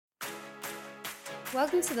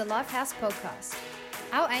Welcome to the Lifehouse Podcast.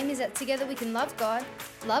 Our aim is that together we can love God,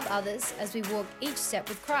 love others as we walk each step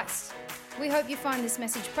with Christ. We hope you find this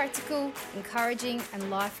message practical, encouraging, and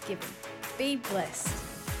life-giving. Be blessed.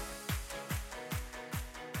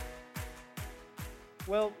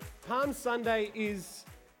 Well, Palm Sunday is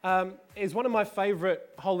one of my favorite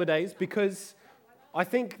holidays because I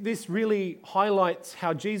think this really highlights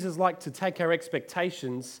how Jesus liked to take our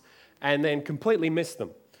expectations and then completely miss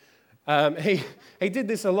them. He did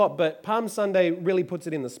this a lot, but Palm Sunday really puts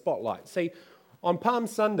it in the spotlight. See, on Palm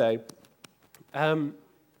Sunday, the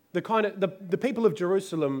people of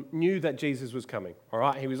Jerusalem knew that Jesus was coming. All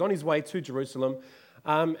right, he was on his way to Jerusalem,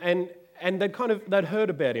 and they'd heard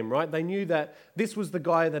about him. Right, they knew that this was the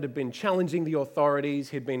guy that had been challenging the authorities.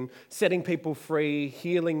 He'd been setting people free,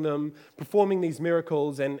 healing them, performing these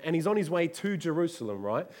miracles, and he's on his way to Jerusalem.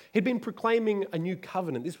 Right, he'd been proclaiming a new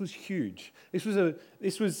covenant. This was huge. This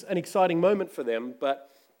was an exciting moment for them. But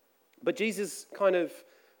Jesus kind of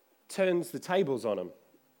turns the tables on them.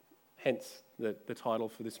 Hence the title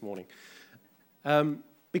for this morning,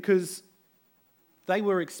 because they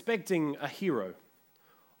were expecting a hero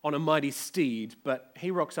on a mighty steed, but he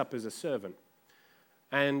rocks up as a servant.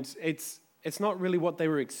 And it's not really what they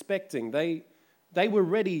were expecting. They were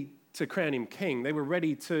ready to crown him king. They were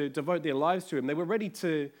ready to devote their lives to him. They were ready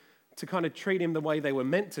to kind of treat him the way they were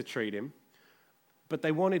meant to treat him, but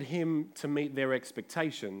they wanted him to meet their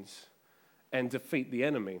expectations and defeat the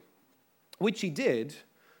enemy, which he did,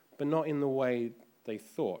 but not in the way they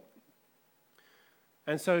thought.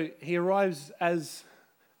 And so he arrives as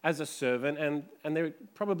a servant, and they're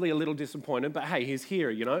probably a little disappointed, but hey, he's here,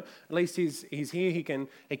 you know. At least he's here, he can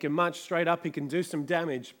march straight up, he can do some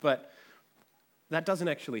damage, but that doesn't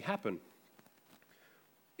actually happen.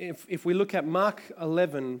 If we look at Mark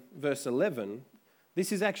 11, verse 11,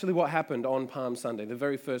 this is actually what happened on Palm Sunday, the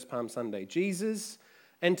very first Palm Sunday. Jesus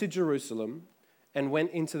entered Jerusalem and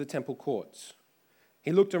went into the temple courts.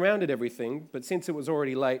 He looked around at everything, but since it was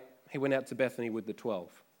already late, he went out to Bethany with the 12.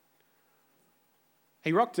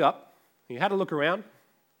 He rocked up, he had a look around,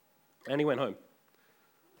 and he went home.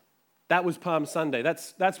 That was Palm Sunday.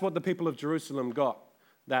 That's what the people of Jerusalem got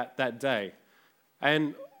that day.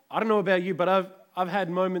 And I don't know about you, but I've had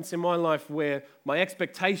moments in my life where my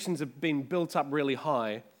expectations have been built up really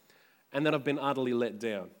high, and then I've been utterly let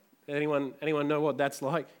down. Anyone know what that's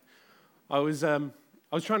like? I was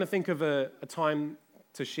trying to think of a time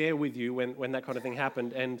to share with you when that kind of thing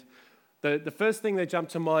happened, and the first thing that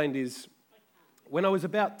jumped to mind is when I was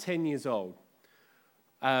about 10 years old,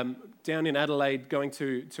 down in Adelaide, going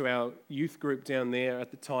to our youth group down there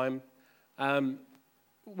at the time,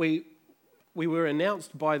 we were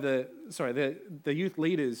announced by the youth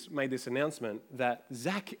leaders made this announcement that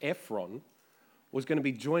Zac Efron was going to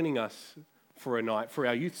be joining us for a night for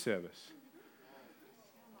our youth service.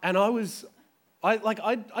 And I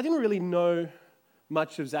didn't really know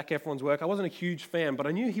much of Zac Efron's work. I wasn't a huge fan, but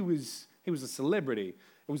I knew he was a celebrity.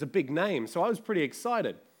 It was a big name, so I was pretty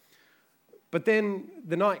excited. But then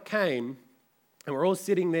the night came, and we're all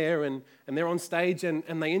sitting there, and they're on stage,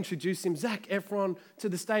 and they introduce him, Zac Efron, to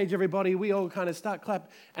the stage, everybody. We all kind of start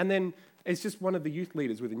clap, and then it's just one of the youth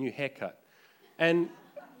leaders with a new haircut. And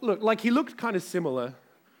look, like he looked kind of similar,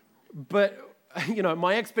 but you know,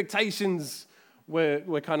 my expectations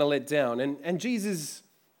were kind of let down. And Jesus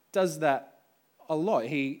does that a lot.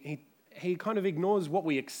 He kind of ignores what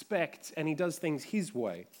we expect, and he does things his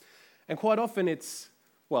way. And quite often it's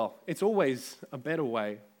always a better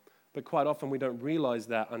way, but quite often we don't realize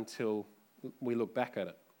that until we look back at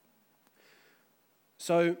it.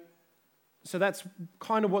 So that's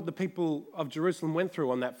kind of what the people of Jerusalem went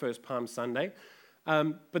through on that first Palm Sunday.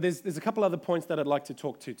 But there's a couple other points that I'd like to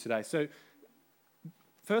talk to today. So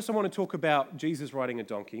first I want to talk about Jesus riding a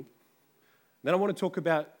donkey. Then I want to talk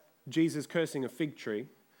about Jesus cursing a fig tree.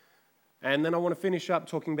 And then I want to finish up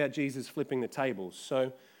talking about Jesus flipping the tables.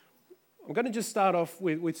 So I'm going to just start off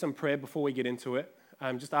with some prayer before we get into it.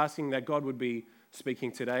 Just asking that God would be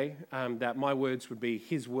speaking today, that my words would be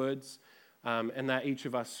his words, and that each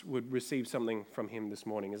of us would receive something from him this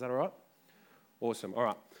morning. Is that all right? Awesome. All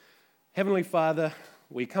right. Heavenly Father,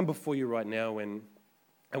 we come before you right now, and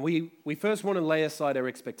we first want to lay aside our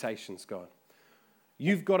expectations, God.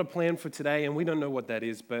 You've got a plan for today, and we don't know what that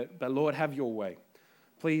is, but Lord, have your way.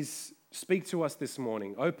 Please speak to us this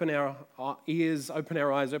morning. Open our ears, open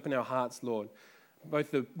our eyes, open our hearts, Lord.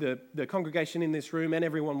 Both the congregation in this room and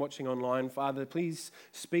everyone watching online, Father, please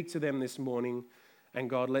speak to them this morning. And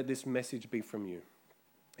God, let this message be from you.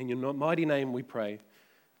 In your mighty name we pray.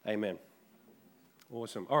 Amen.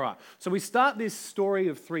 Awesome. All right. So we start this story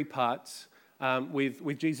of three parts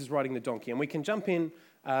with Jesus riding the donkey. And we can jump in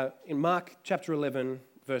in Mark chapter 11,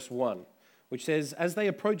 verse 1, which says, "As they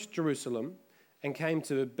approached Jerusalem and came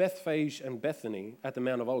to Bethphage and Bethany at the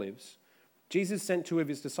Mount of Olives, Jesus sent two of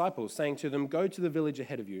his disciples, saying to them, 'Go to the village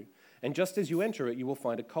ahead of you, and just as you enter it, you will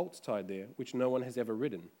find a colt tied there, which no one has ever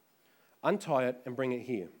ridden. Untie it and bring it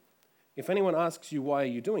here. If anyone asks you, why are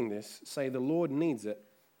you doing this, say the Lord needs it,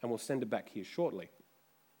 and we'll send it back here shortly.'"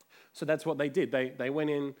 So that's what they did. They went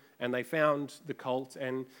in and they found the colt.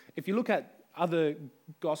 And if you look at other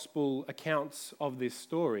gospel accounts of this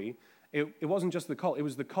story, it wasn't just the colt, it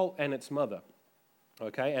was the colt and its mother.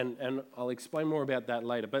 Okay, and I'll explain more about that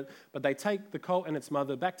later. But they take the colt and its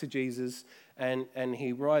mother back to Jesus, and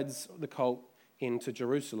he rides the colt into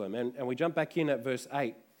Jerusalem. And we jump back in at verse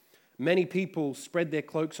 8. "Many people spread their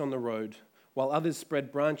cloaks on the road, while others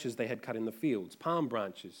spread branches they had cut in the fields," palm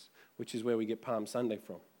branches, which is where we get Palm Sunday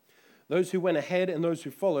from. "Those who went ahead and those who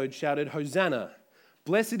followed shouted, 'Hosanna!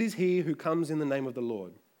 Blessed is he who comes in the name of the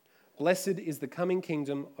Lord. Blessed is the coming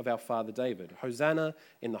kingdom of our father David. Hosanna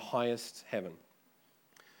in the highest heaven.'"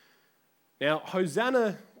 Now,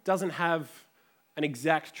 Hosanna doesn't have an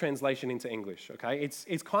exact translation into English, okay?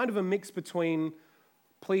 It's kind of a mix between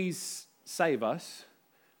 "please save us"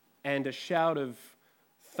 and a shout of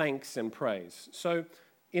thanks and praise. So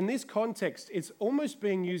in this context, it's almost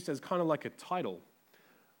being used as kind of like a title,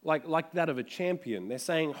 like that of a champion. They're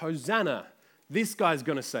saying, "Hosanna, this guy's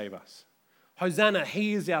going to save us. Hosanna,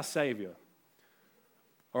 he is our savior."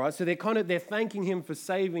 All right, so they're thanking him for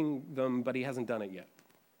saving them, but he hasn't done it yet.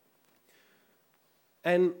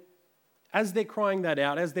 And as they're crying that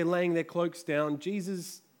out, as they're laying their cloaks down,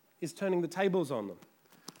 Jesus is turning the tables on them.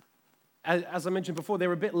 As I mentioned before,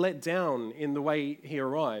 they're a bit let down in the way he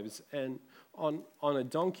arrives, and on a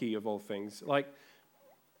donkey of all things. Like,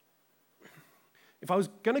 if I was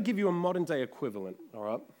going to give you a modern day equivalent, all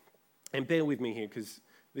right, and bear with me here because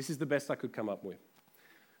this is the best I could come up with.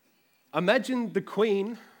 Imagine the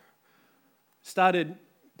Queen started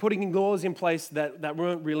putting laws in place that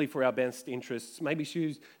weren't really for our best interests. Maybe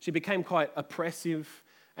she became quite oppressive,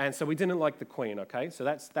 and so we didn't like the Queen, okay? So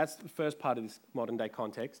that's the first part of this modern day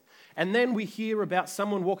context. And then we hear about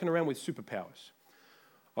someone walking around with superpowers.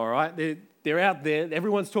 All right, they're out there.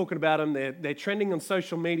 Everyone's talking about them. They're trending on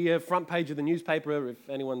social media, front page of the newspaper, if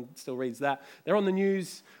anyone still reads that. They're on the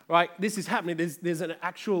news. Right, this is happening. There's an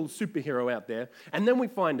actual superhero out there. And then we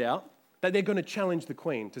find out that they're going to challenge the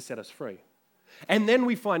Queen to set us free. And then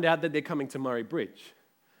we find out that they're coming to Murray Bridge.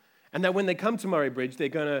 And that when they come to Murray Bridge, they're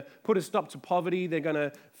going to put a stop to poverty, they're going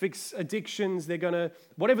to fix addictions, they're going to,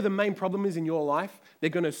 whatever the main problem is in your life, they're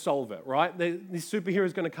going to solve it, right? This superhero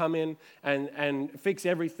is going to come in and fix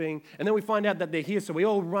everything. And then we find out that they're here, so we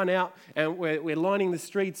all run out and we're lining the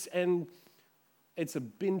streets, and it's a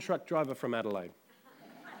bin truck driver from Adelaide.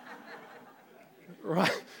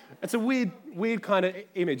 Right? It's a weird kind of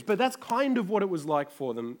image, but that's kind of what it was like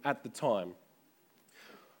for them at the time.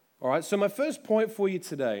 All right, so my first point for you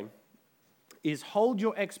today is hold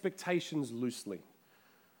your expectations loosely,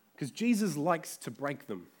 because Jesus likes to break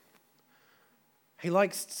them.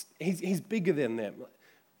 He's bigger than them.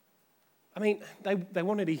 I mean, they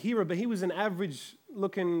wanted a hero, but he was an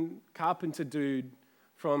average-looking carpenter dude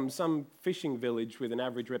from some fishing village with an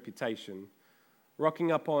average reputation,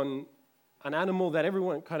 rocking up on an animal that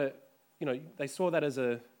everyone kind of, they saw that as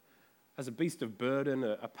a beast of burden,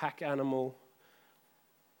 a pack animal.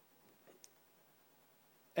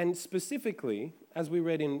 And specifically, as we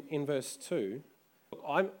read in verse 2,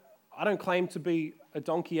 I don't claim to be a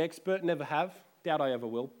donkey expert, never have, doubt I ever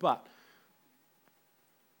will, but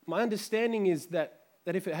my understanding is that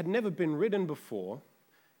if it had never been ridden before,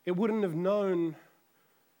 it wouldn't have known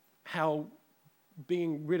how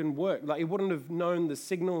being ridden worked. Like, it wouldn't have known the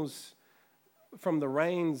signals from the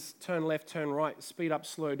reins, turn left, turn right, speed up,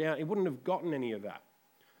 slow down. It wouldn't have gotten any of that.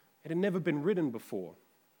 It had never been ridden before.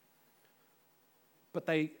 But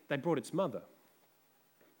they brought its mother,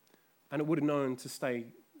 and it would have known to stay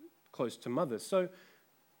close to mother. So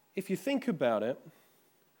if you think about it,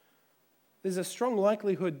 there's a strong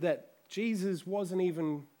likelihood that Jesus wasn't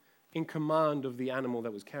even in command of the animal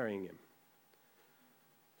that was carrying him.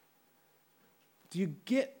 Do you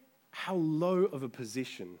get how low of a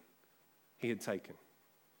position he had taken?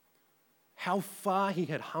 How far he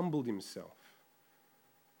had humbled himself?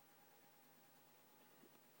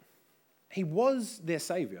 He was their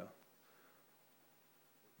savior,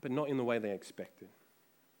 but not in the way they expected.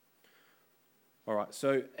 All right,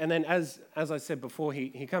 so, and then as I said before,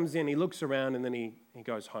 he comes in, he looks around, and then he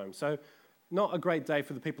goes home. So not a great day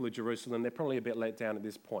for the people of Jerusalem. They're probably a bit let down at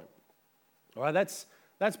this point. All right, that's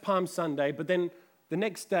Palm Sunday, but then the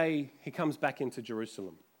next day he comes back into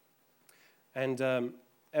Jerusalem. And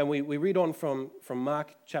And we read on from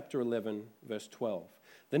Mark chapter 11, verse 12.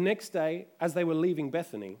 The next day, as they were leaving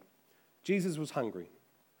Bethany, Jesus was hungry.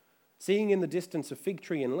 Seeing in the distance a fig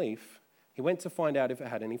tree in leaf, he went to find out if it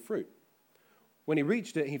had any fruit. When he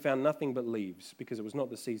reached it, he found nothing but leaves, because it was not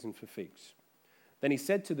the season for figs. Then he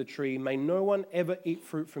said to the tree, "May no one ever eat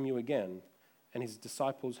fruit from you again." And his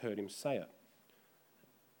disciples heard him say it.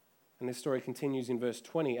 And this story continues in verse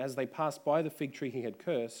 20. As they passed by the fig tree he had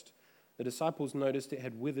cursed, the disciples noticed it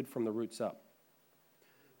had withered from the roots up.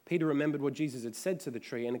 Peter remembered what Jesus had said to the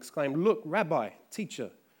tree and exclaimed, "Look, Rabbi,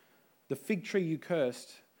 teacher, the fig tree you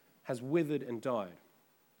cursed has withered and died."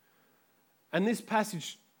 And this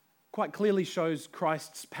passage quite clearly shows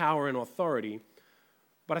Christ's power and authority,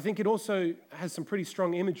 but I think it also has some pretty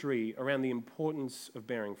strong imagery around the importance of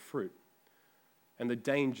bearing fruit and the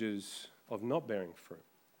dangers of not bearing fruit.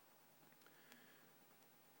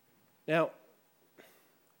 Now,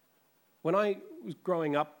 when I was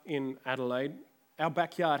growing up in Adelaide, our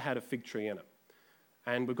backyard had a fig tree in it.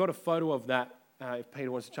 And we've got a photo of that, if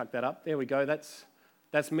Peter wants to chuck that up. There we go. That's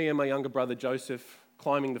me and my younger brother Joseph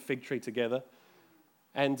climbing the fig tree together.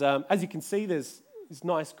 And as you can see, there's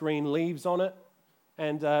nice green leaves on it.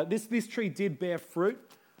 And this tree did bear fruit.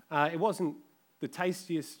 It wasn't the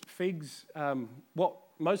tastiest figs.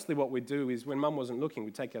 Mostly what we'd do is when Mum wasn't looking,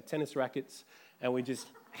 we'd take our tennis rackets and we just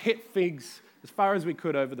hit figs as far as we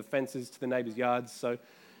could over the fences to the neighbours' yards. So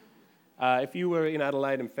if you were in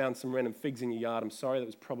Adelaide and found some random figs in your yard, I'm sorry, that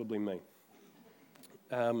was probably me.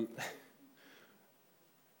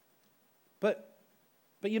 But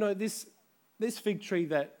you know, this fig tree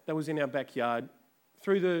that was in our backyard,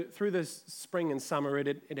 through the spring and summer,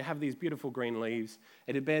 it'd have these beautiful green leaves.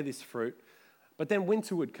 It'd bear this fruit. But then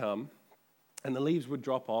winter would come, and the leaves would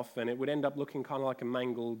drop off, and it would end up looking kind of like a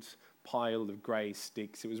mangled pile of grey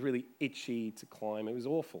sticks. It was really itchy to climb. It was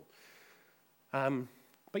awful.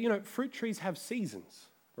 But you know, fruit trees have seasons,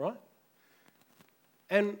 right?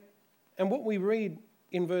 And what we read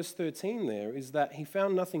in verse 13 there is that he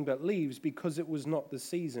found nothing but leaves because it was not the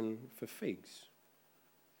season for figs.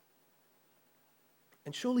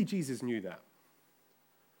 And surely Jesus knew that.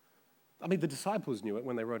 I mean, the disciples knew it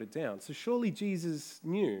when they wrote it down. So surely Jesus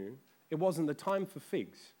knew it wasn't the time for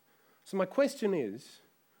figs. So my question is,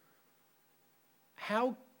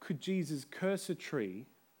 how could Jesus curse a tree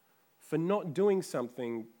for not doing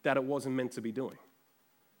something that it wasn't meant to be doing?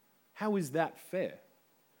 How is that fair?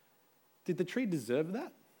 Did the tree deserve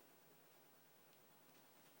that?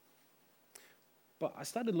 But I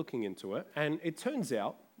started looking into it, and it turns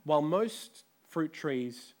out, while most fruit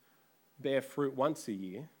trees bear fruit once a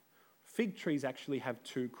year, fig trees actually have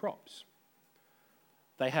two crops.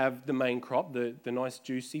 They have the main crop, the nice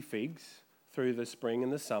juicy figs, through the spring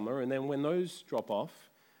and the summer, and then when those drop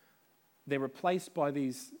off, they're replaced by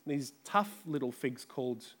these tough little figs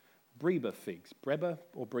called Breba figs. Breba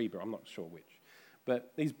or Breba, I'm not sure which.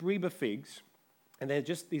 But these Breba figs, and they're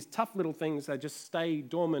just these tough little things that just stay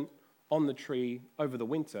dormant on the tree over the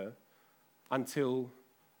winter until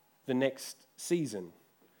the next season.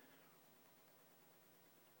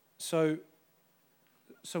 So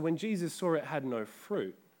when Jesus saw it had no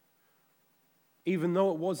fruit, even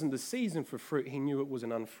though it wasn't the season for fruit, he knew it was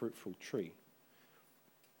an unfruitful tree.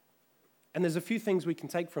 And there's a few things we can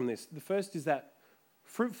take from this. The first is that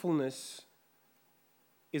fruitfulness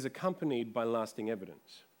is accompanied by lasting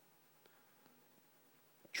evidence.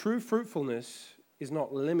 True fruitfulness is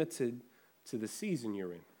not limited to the season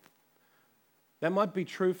you're in. That might be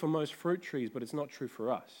true for most fruit trees, but it's not true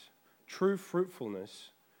for us. True fruitfulness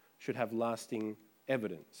should have lasting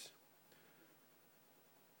evidence.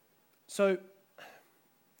 So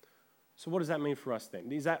what does that mean for us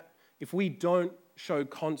then? Is that if we don't show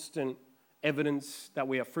constant evidence that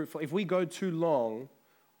we are fruitful, if we go too long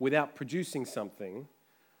without producing something,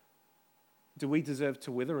 do we deserve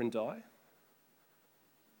to wither and die?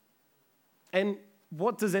 And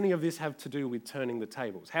what does any of this have to do with turning the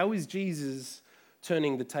tables? How is Jesus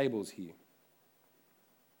turning the tables here?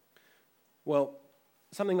 Well,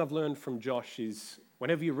 something I've learned from Josh is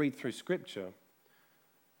whenever you read through Scripture,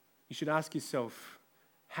 you should ask yourself,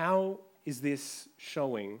 how is this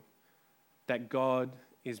showing that God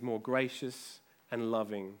is more gracious and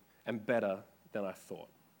loving and better than I thought?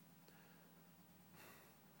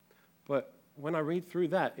 But when I read through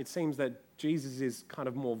that, it seems that Jesus is kind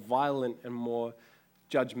of more violent and more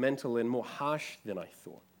judgmental and more harsh than I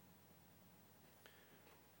thought.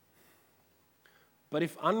 But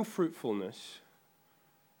if unfruitfulness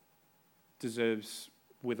deserves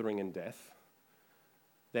withering and death,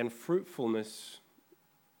 then fruitfulness,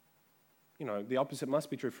 the opposite must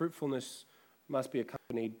be true. Fruitfulness must be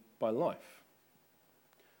accompanied by life.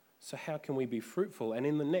 So how can we be fruitful? And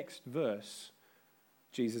in the next verse,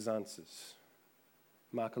 Jesus answers.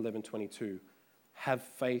 Mark 11:22, have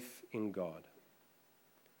faith in God.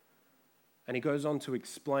 And he goes on to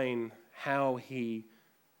explain how he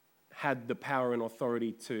had the power and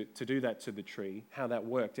authority to do that to the tree, how that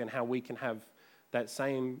worked, and how we can have that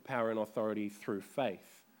same power and authority through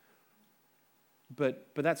faith.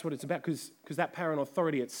 But that's what it's about, because that power and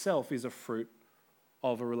authority itself is a fruit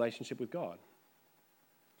of a relationship with God.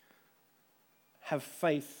 Have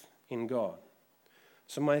faith in God.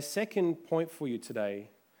 So my second point for you today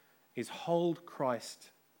is hold Christ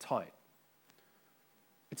tight.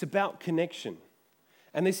 It's about connection.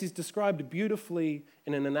 And this is described beautifully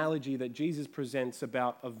in an analogy that Jesus presents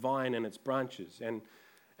about a vine and its branches.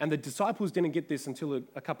 And the disciples didn't get this until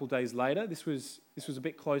a couple days later. This was a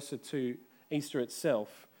bit closer to Easter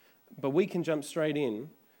itself. But we can jump straight in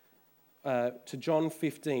to John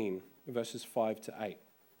 15, verses 5 to 8.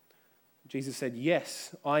 Jesus said,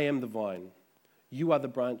 yes, I am the vine. You are the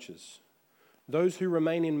branches. Those who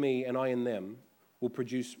remain in me and I in them will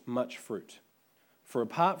produce much fruit. For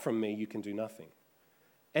apart from me, you can do nothing.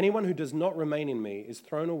 Anyone who does not remain in me is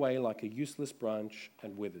thrown away like a useless branch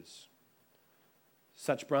and withers.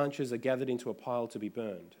 Such branches are gathered into a pile to be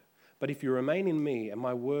burned. But if you remain in me and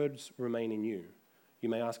my words remain in you, you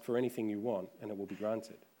may ask for anything you want and it will be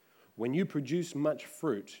granted. When you produce much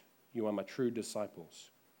fruit, you are my true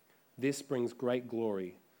disciples. This brings great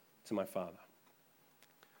glory to my Father.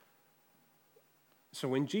 So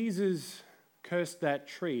when Jesus cursed that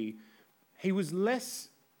tree, he was less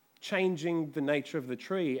changing the nature of the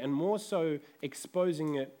tree and more so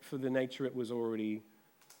exposing it for the nature it was already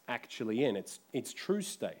actually in, its true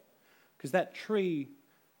state. Because that tree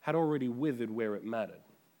had already withered where it mattered.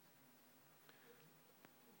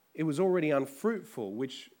 It was already unfruitful,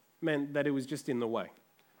 which meant that it was just in the way.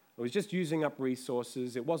 It was just using up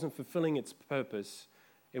resources. It wasn't fulfilling its purpose.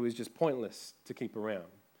 It was just pointless to keep around.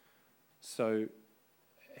 So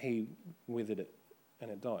he withered it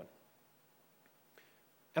and it died.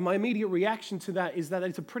 And my immediate reaction to that is that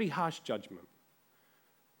it's a pretty harsh judgment.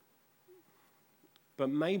 But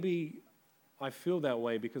maybe I feel that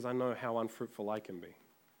way because I know how unfruitful I can be.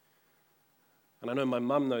 And I know my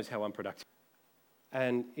mum knows how unproductive.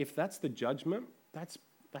 And if that's the judgment, that's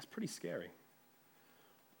pretty scary.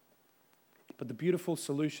 But the beautiful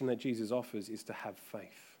solution that Jesus offers is to have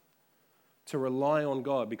faith, to rely on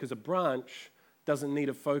God, because a branch doesn't need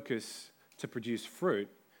a focus to produce fruit.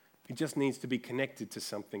 It just needs to be connected to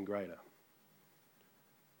something greater.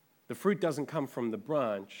 The fruit doesn't come from the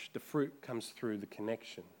branch, the fruit comes through the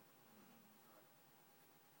connection.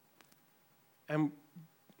 And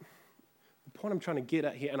the point I'm trying to get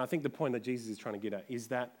at here, and I think the point that Jesus is trying to get at, is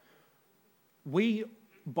that we,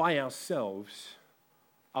 by ourselves,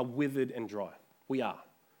 are withered and dry. We are.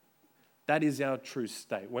 That is our true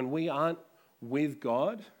state. When we aren't with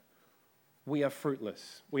God, we are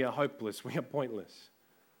fruitless, we are hopeless, we are pointless.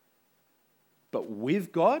 But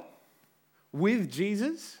with God, with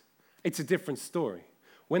Jesus, it's a different story.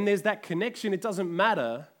 When there's that connection, it doesn't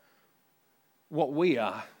matter what we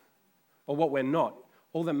are or what we're not.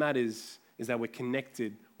 All that matters is that we're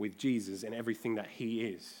connected with Jesus and everything that he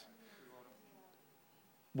is.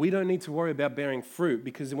 We don't need to worry about bearing fruit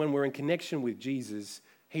because when we're in connection with Jesus,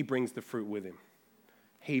 he brings the fruit with him.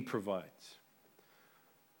 He provides.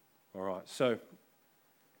 All right, so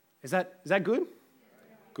is that good?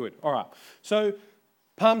 Good. All right. So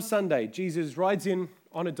Palm Sunday, Jesus rides in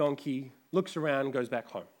on a donkey, looks around, goes back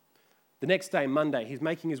home. The next day, Monday, he's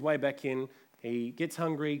making his way back in. He gets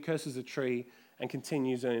hungry, curses a tree, and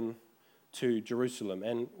continues in to Jerusalem.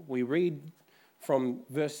 And we read from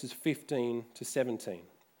verses 15 to 17.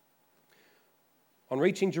 On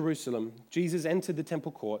reaching Jerusalem, Jesus entered the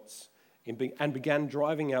temple courts and began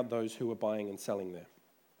driving out those who were buying and selling there.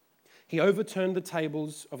 He overturned the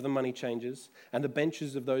tables of the money changers and the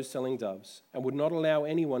benches of those selling doves and would not allow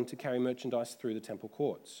anyone to carry merchandise through the temple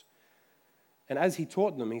courts. And as he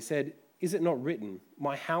taught them, he said, "Is it not written,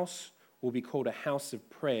 'My house will be called a house of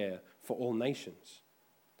prayer for all nations'?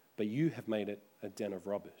 But you have made it a den of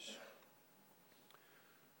robbers."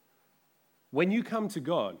 When you come to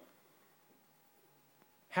God,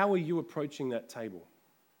 how are you approaching that table?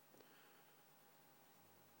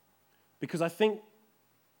 Because I think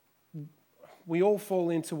we all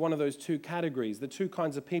fall into one of those two categories, the two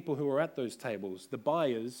kinds of people who are at those tables, the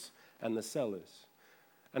buyers and the sellers.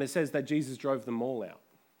 And it says that Jesus drove them all out.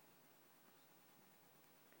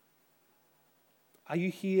 Are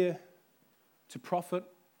you here to profit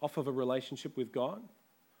off of a relationship with God?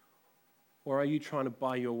 Or are you trying to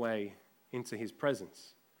buy your way into his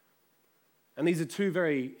presence? And these are two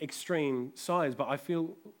very extreme sides, but I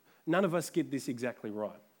feel none of us get this exactly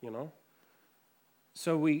right,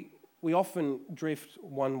 So we often drift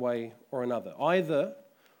one way or another. Either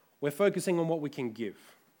we're focusing on what we can give,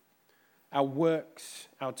 our works,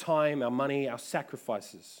 our time, our money, our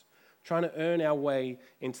sacrifices, trying to earn our way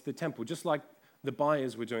into the temple, just like the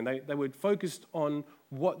buyers were doing. They were focused on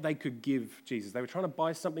what they could give Jesus. They were trying to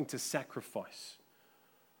buy something to sacrifice.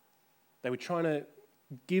 They were trying to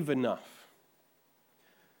give enough.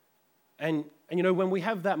 And when we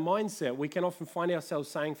have that mindset, we can often find ourselves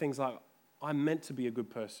saying things like, I'm meant to be a good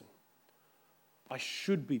person. I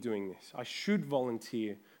should be doing this. I should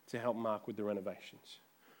volunteer to help Mark with the renovations.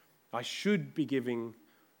 I should be giving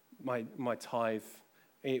my tithe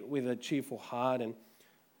with a cheerful heart. And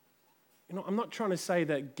I'm not trying to say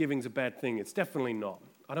that giving's a bad thing. It's definitely not.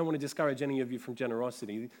 I don't want to discourage any of you from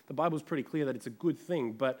generosity. The Bible's pretty clear that it's a good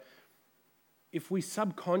thing. But if we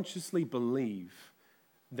subconsciously believe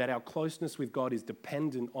that our closeness with God is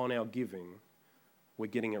dependent on our giving, we're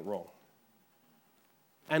getting it wrong.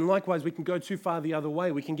 And likewise, we can go too far the other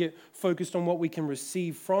way. We can get focused on what we can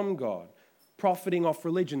receive from God, profiting off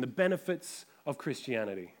religion, the benefits of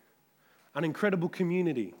Christianity, an incredible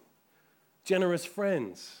community, generous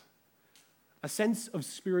friends, a sense of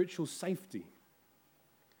spiritual safety.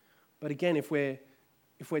 But again, if we're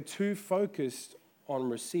too focused on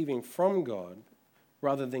receiving from God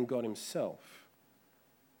rather than God himself,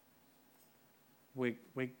 we're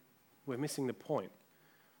missing the point.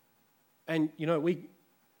 And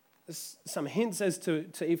some hints as to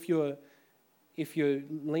if you're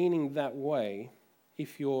leaning that way,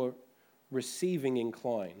 if you're receiving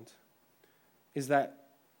inclined, is that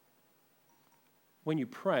when you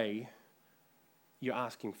pray, you're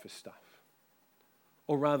asking for stuff.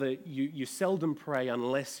 Or rather, you seldom pray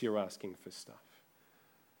unless you're asking for stuff.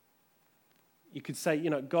 You could say,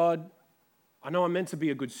 God, I know I'm meant to be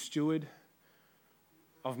a good steward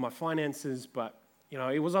of my finances, but,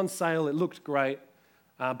 it was on sale, it looked great,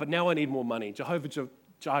 but now I need more money. Jehovah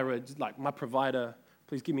Jireh, like my provider,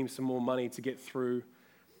 please give me some more money to get through.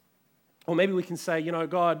 Or maybe we can say,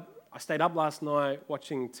 God, I stayed up last night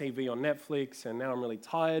watching TV on Netflix, and now I'm really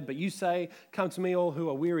tired, but you say, come to me all who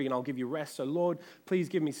are weary, and I'll give you rest. So Lord, please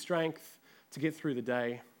give me strength to get through the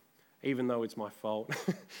day, even though it's my fault.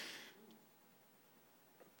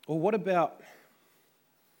 Or what about,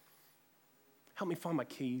 help me find my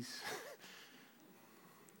keys?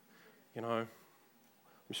 I'm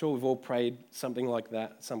sure we've all prayed something like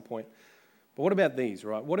that at some point. But what about these,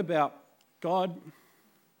 right? What about, God,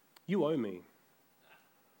 you owe me.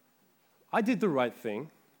 I did the right thing.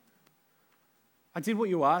 I did what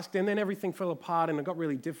you asked, and then everything fell apart and it got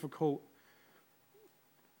really difficult.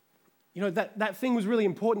 That thing was really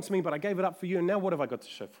important to me, but I gave it up for you, and now what have I got to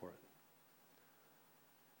show for it?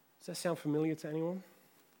 Does that sound familiar to anyone?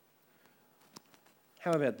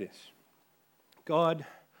 How about this? God,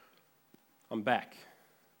 I'm back.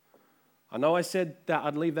 I know I said that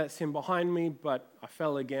I'd leave that sin behind me, but I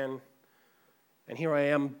fell again. And here I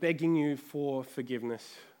am begging you for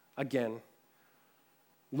forgiveness again.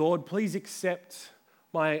 Lord, please accept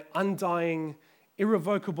my undying,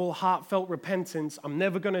 irrevocable, heartfelt repentance. I'm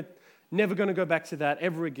never going to go back to that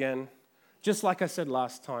ever again, just like I said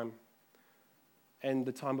last time and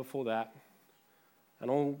the time before that and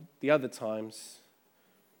all the other times,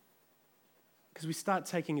 because we start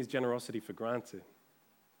taking his generosity for granted.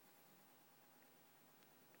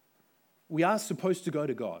 We are supposed to go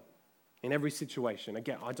to God in every situation.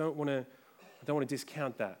 Again, I don't want to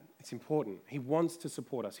discount that. It's important. He wants to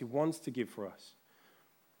support us. He wants to give for us.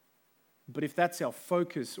 But if that's our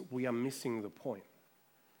focus, we are missing the point.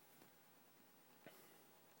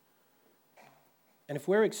 And if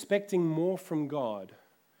we're expecting more from God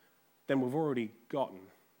than we've already gotten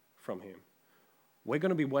from him, we're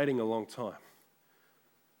going to be waiting a long time.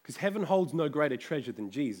 Because heaven holds no greater treasure than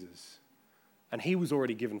Jesus, and he was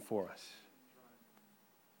already given for us.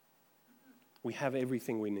 We have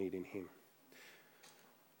everything we need in him.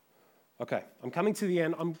 Okay, I'm coming to the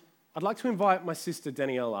end. I'd like to invite my sister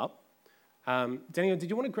Danielle up. Danielle, did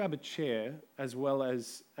you want to grab a chair as well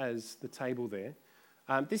as the table there?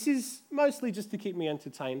 This is mostly just to keep me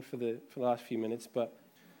entertained for the last few minutes, but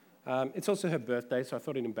it's also her birthday, so I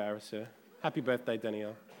thought I'd embarrass her. Happy birthday,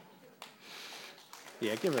 Danielle.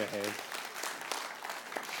 Yeah, give her a hand.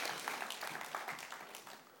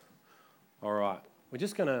 All right, we're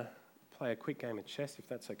just going to play a quick game of chess, if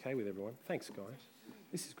that's okay with everyone. Thanks, guys.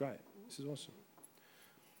 This is great. This is awesome.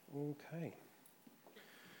 Okay.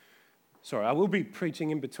 Sorry, I will be preaching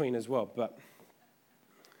in between as well, but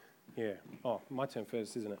yeah. Oh, my turn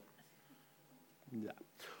first, isn't it? Yeah.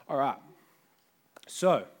 All right.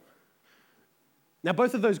 So, now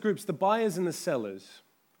both of those groups, the buyers and the sellers,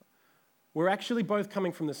 we're actually both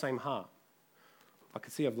coming from the same heart. I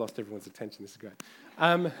can see I've lost everyone's attention. This is great.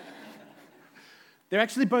 They're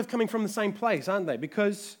actually both coming from the same place, aren't they?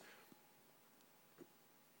 Because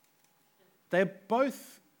they're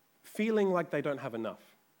both feeling like they don't have enough,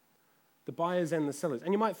 the buyers and the sellers.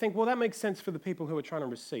 And you might think, well, that makes sense for the people who are trying to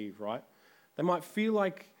receive, right? They might feel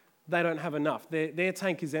like they don't have enough. Their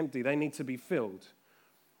tank is empty. They need to be filled.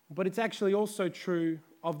 But it's actually also true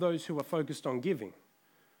of those who are focused on giving,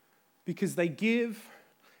 because they give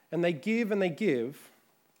and they give and they give,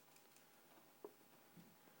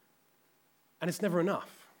 and it's never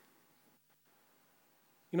enough.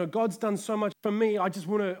 You know, God's done so much for me. I just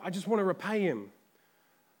want to repay him.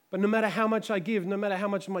 But no matter how much I give, no matter how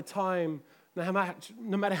much of my time,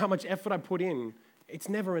 no matter how much effort I put in, it's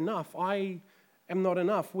never enough. I am not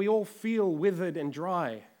enough. We all feel withered and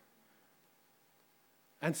dry.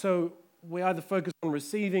 And so we either focus on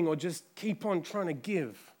receiving or just keep on trying to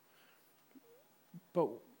give. But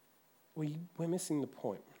we're missing the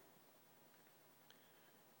point.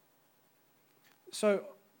 So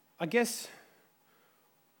I guess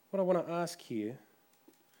what I want to ask here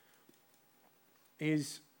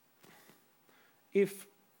is if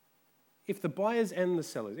the buyers and the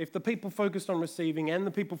sellers, if the people focused on receiving and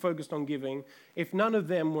the people focused on giving, if none of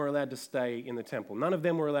them were allowed to stay in the temple, none of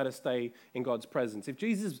them were allowed to stay in God's presence, if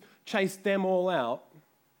Jesus chased them all out,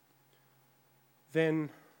 then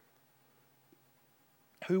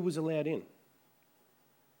who was allowed in?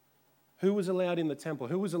 Who was allowed in the temple?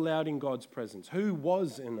 Who was allowed in God's presence? Who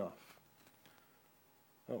was enough?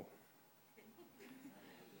 Oh.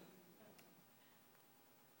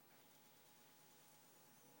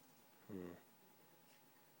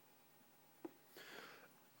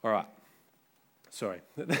 All right. Sorry.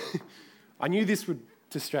 I knew this would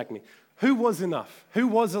distract me. Who was enough? Who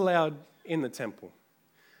was allowed in the temple?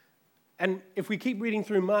 And if we keep reading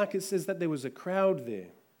through Mark, it says that there was a crowd there.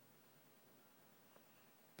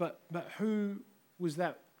 But who was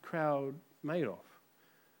that crowd made of?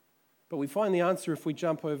 But we find the answer if we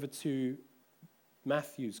jump over to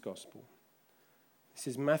Matthew's gospel. This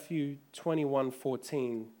is Matthew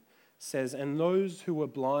 21:14 says, "And those who were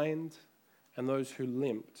blind and those who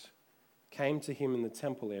limped came to him in the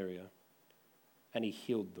temple area, and he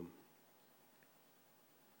healed them."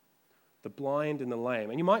 The blind and the lame.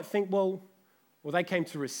 And you might think, well, they came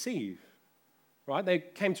to receive, right? They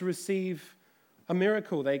came to receive a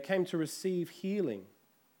miracle. They came to receive healing.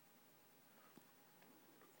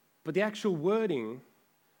 But the actual wording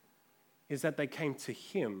is that they came to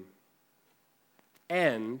him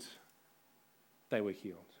and they were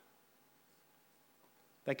healed.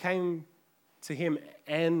 They came to him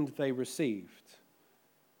and they received.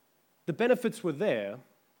 The benefits were there,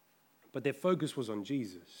 but their focus was on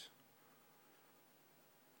Jesus.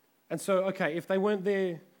 And so, okay, if they weren't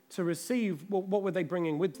there to receive, well, what were they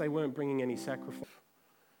bringing with? They weren't bringing any sacrifice.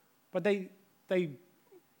 But they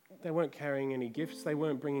weren't carrying any gifts. They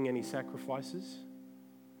weren't bringing any sacrifices.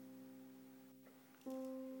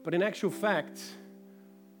 But in actual fact,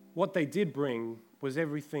 what they did bring was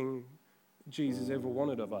everything Jesus ever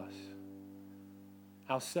wanted of us.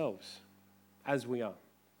 Ourselves, as we are.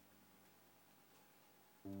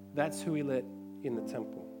 That's who he let in the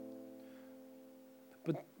temple.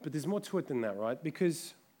 But there's more to it than that, right?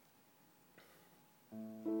 Because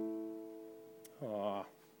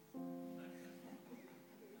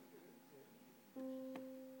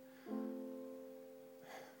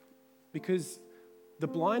the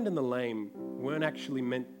blind and the lame weren't actually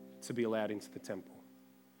meant to be allowed into the temple.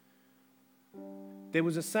 There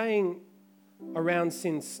was a saying around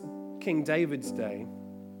since King David's day,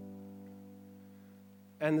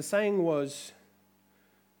 and the saying was,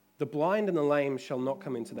 "The blind and the lame shall not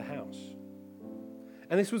come into the house."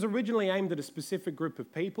 And this was originally aimed at a specific group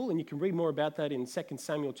of people, and you can read more about that in 2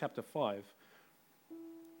 Samuel chapter 5.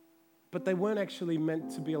 But they weren't actually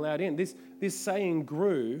meant to be allowed in. This saying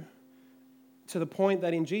grew to the point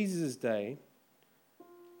that in Jesus' day,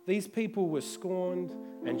 these people were scorned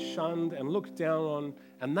and shunned and looked down on,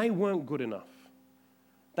 and they weren't good enough.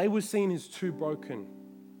 They were seen as too broken,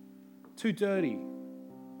 too dirty.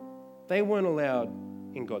 They weren't allowed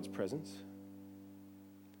in God's presence.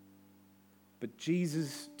 But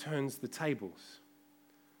Jesus turns the tables.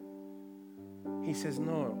 He says,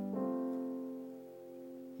 "No,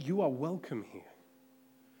 you are welcome here."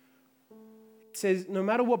 He says, no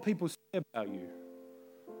matter what people say about you,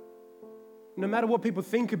 no matter what people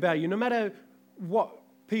think about you, no matter what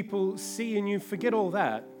people see in you, forget all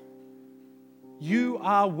that. You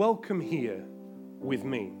are welcome here with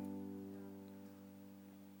me.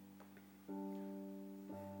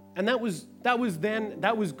 And that was then,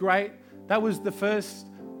 that was great. That was the first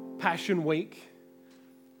Passion Week.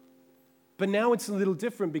 But now it's a little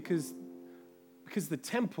different because the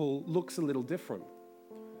temple looks a little different.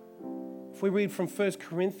 If we read from 1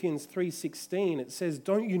 Corinthians 3:16, it says,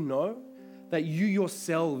 "Don't you know that you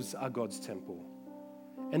yourselves are God's temple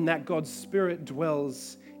and that God's Spirit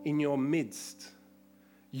dwells in your midst?"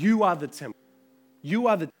 You are the temple. You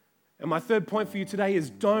are the. And my third point for you today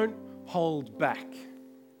is don't hold back.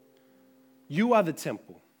 You are the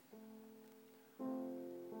temple.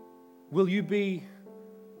 Will you be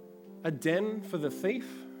a den for the thief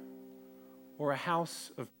or a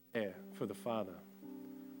house of prayer for the Father?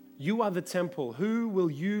 You are the temple. Who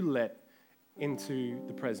will you let into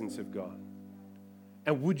the presence of God?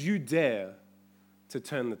 And would you dare to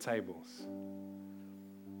turn the tables?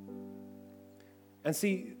 And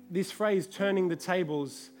see, this phrase, turning the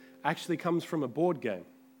tables, actually comes from a board game.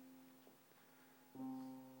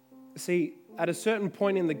 See, at a certain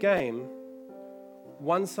point in the game,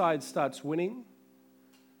 one side starts winning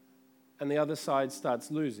and the other side starts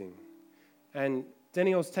losing. And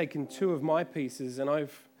Danielle's taken 2 of my pieces and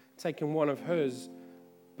I've taken 1 of hers,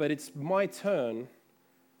 but it's my turn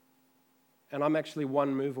and I'm actually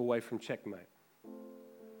 1 move away from checkmate.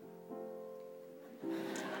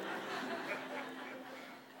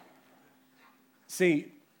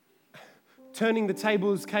 See, turning the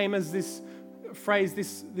tables came as this phrase,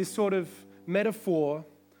 this sort of metaphor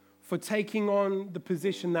for taking on the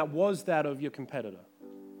position that was that of your competitor.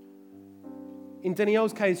 In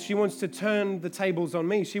Danielle's case, she wants to turn the tables on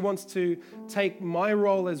me. She wants to take my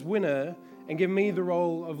role as winner and give me the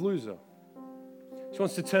role of loser. She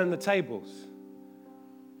wants to turn the tables.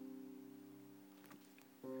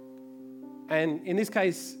 And in this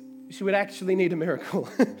case, she would actually need a miracle.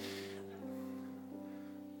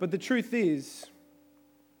 But the truth is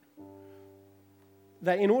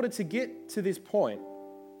that in order to get to this point,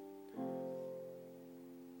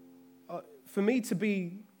 for me to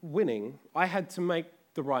be winning, I had to make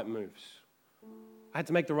the right moves. I had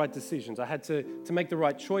to make the right decisions. I had to make the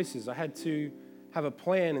right choices. I had to have a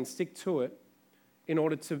plan and stick to it in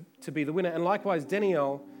order to be the winner. And likewise,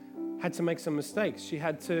 Danielle had to make some mistakes. She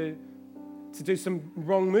had to do some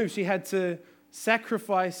wrong moves. She had to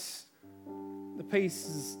sacrifice the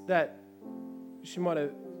pieces that she might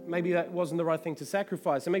have, maybe that wasn't the right thing to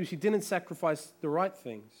sacrifice. And maybe she didn't sacrifice the right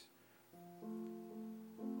things.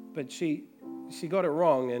 But she got it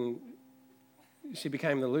wrong and she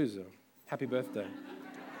became the loser. Happy birthday.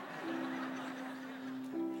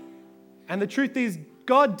 And the truth is,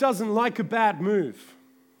 God doesn't like a bad move.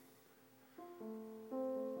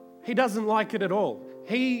 He doesn't like it at all.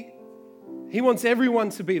 He wants everyone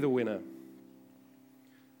to be the winner.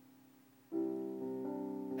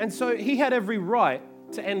 And so he had every right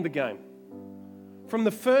to end the game. From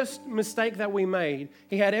the first mistake that we made,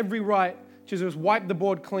 he had every right to just wipe the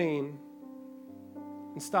board clean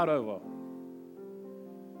and start over.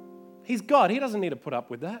 He's God. He doesn't need to put up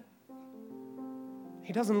with that.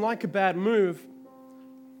 He doesn't like a bad move.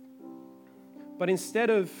 But instead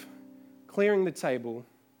of clearing the table,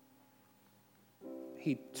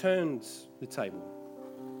 he turns the table.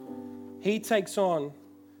 He takes on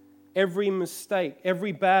every mistake,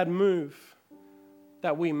 every bad move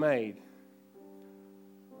that we made.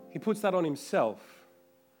 He puts that on himself.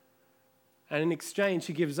 And in exchange,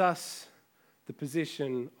 he gives us the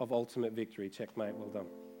position of ultimate victory. Checkmate, well done.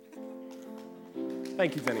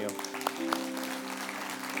 Thank you, Danielle.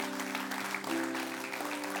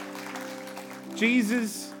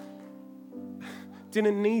 Jesus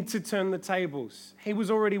didn't need to turn the tables. He was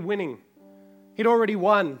already winning. He'd already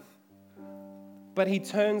won. But he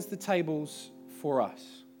turns the tables for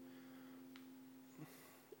us.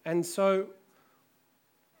 And so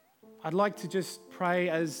I'd like to just pray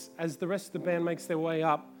as the rest of the band makes their way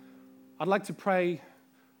up. I'd like to pray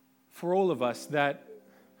for all of us that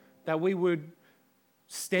we would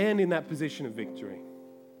stand in that position of victory.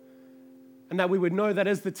 And that we would know that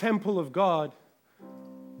as the temple of God,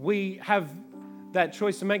 we have that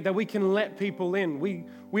choice to make, that we can let people in.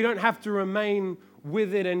 We don't have to remain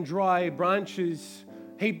withered and dry branches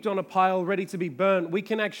heaped on a pile ready to be burnt. We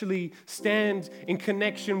can actually stand in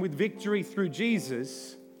connection with victory through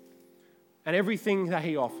Jesus and everything that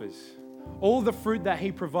he offers. All the fruit that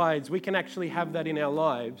he provides, we can actually have that in our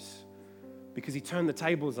lives because he turned the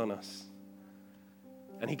tables on us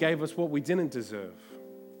and he gave us what we didn't deserve.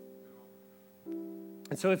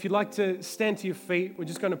 And so if you'd like to stand to your feet, we're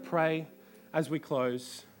just going to pray as we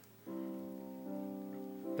close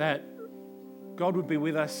that God would be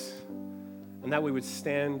with us and that we would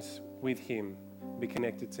stand with him, be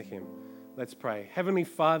connected to him. Let's pray. Heavenly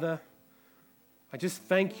Father, I just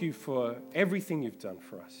thank you for everything you've done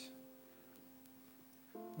for us.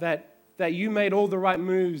 that you made all the right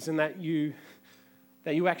moves and that you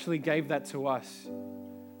actually gave that to us.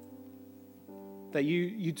 That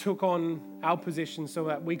you took on our position so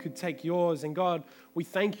that we could take yours. And God, we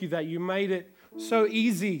thank you that you made it so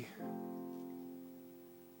easy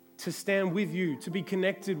to stand with you, to be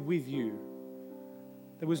connected with you.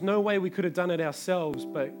 There was no way we could have done it ourselves,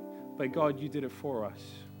 but God, you did it for us.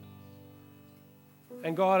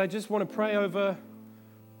 And God, I just want to pray over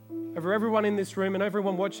everyone in this room and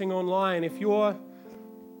everyone watching online. If you're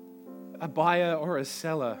a buyer or a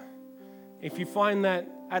seller, if you find that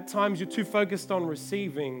at times you're too focused on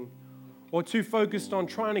receiving or too focused on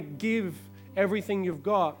trying to give everything you've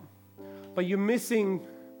got, but you're missing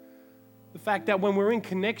the fact that when we're in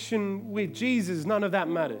connection with Jesus, none of that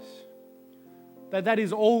matters. That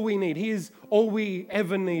is all we need. He is all we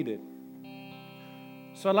ever needed.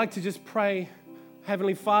 So I'd like to just pray,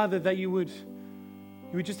 Heavenly Father, that you would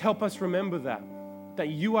just help us remember that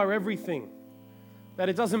you are everything. That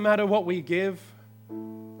it doesn't matter what we give,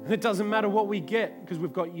 and it doesn't matter what we get because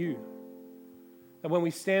we've got you. That when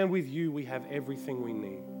we stand with you, we have everything we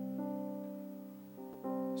need.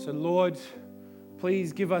 So Lord,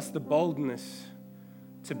 please give us the boldness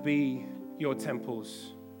to be your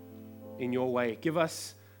temples in your way. Give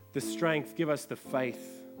us the strength, give us the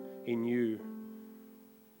faith in you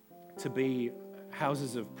to be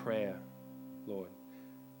houses of prayer, Lord,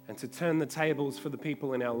 and to turn the tables for the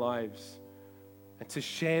people in our lives and to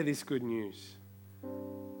share this good news,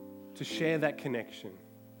 to share that connection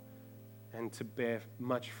and to bear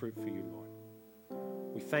much fruit for you, Lord.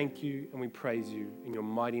 We thank you and we praise you in your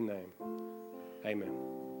mighty name. Amen.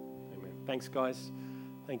 Amen. Thanks, guys.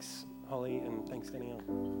 Thanks, Holly, and thanks, Danielle.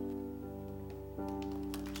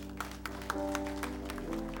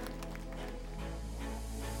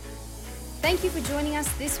 Thank you for joining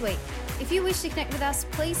us this week. If you wish to connect with us,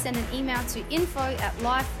 please send an email to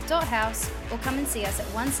info@life.house or come and see us at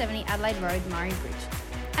 170 Adelaide Road, Murray Bridge.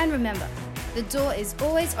 And remember, the door is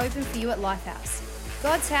always open for you at Lifehouse.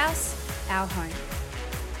 God's house, our home.